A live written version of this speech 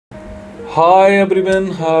Hi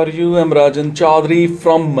everyone, how are you? I'm Rajan Chaudhary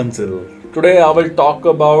from Manzil. Today I will talk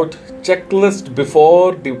about checklist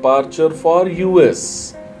before departure for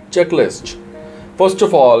US. Checklist. First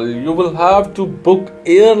of all, you will have to book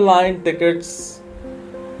airline tickets.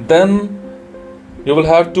 Then you will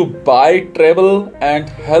have to buy travel and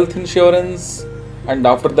health insurance. And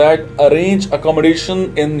after that, arrange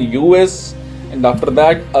accommodation in US. And after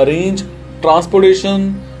that, arrange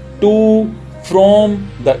transportation to from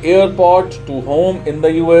the airport to home in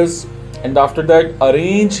the US. And after that,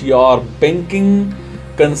 arrange your banking,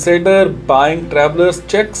 consider buying travelers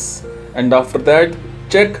checks. And after that,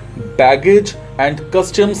 check baggage and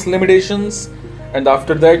customs limitations. And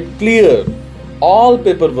after that, clear all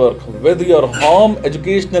paperwork with your home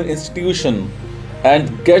educational institution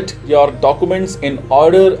and get your documents in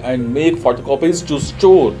order and make photocopies to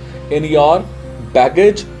store in your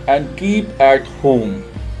baggage and keep at home,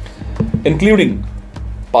 including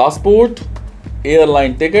passport,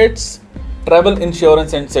 airline tickets, travel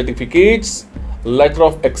insurance and certificates, letter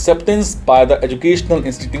of acceptance by the educational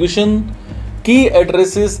institution, key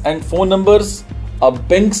addresses and phone numbers, a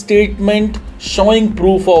bank statement showing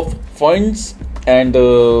proof of funds, and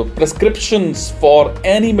prescriptions for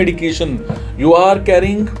any medication you are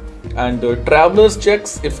carrying, and travelers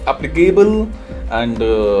checks if applicable, and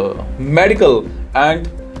medical and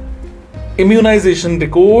immunization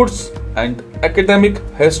records, and academic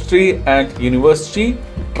history and university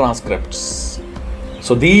transcripts.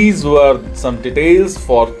 So these were some details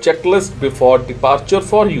for checklist before departure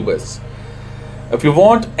for US. If you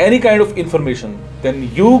want any kind of information,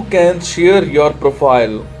 then you can share your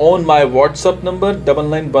profile on my WhatsApp number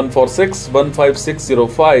 99146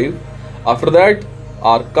 After that,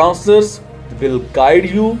 our counselors will guide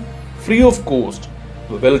you free of cost.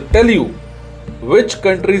 We will tell you which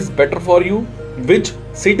country is better for you, which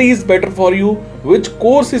city is better for you, which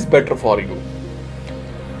course is better for you.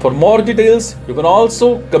 For more details, you can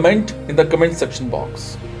also comment in the comment section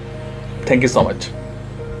box. Thank you so much.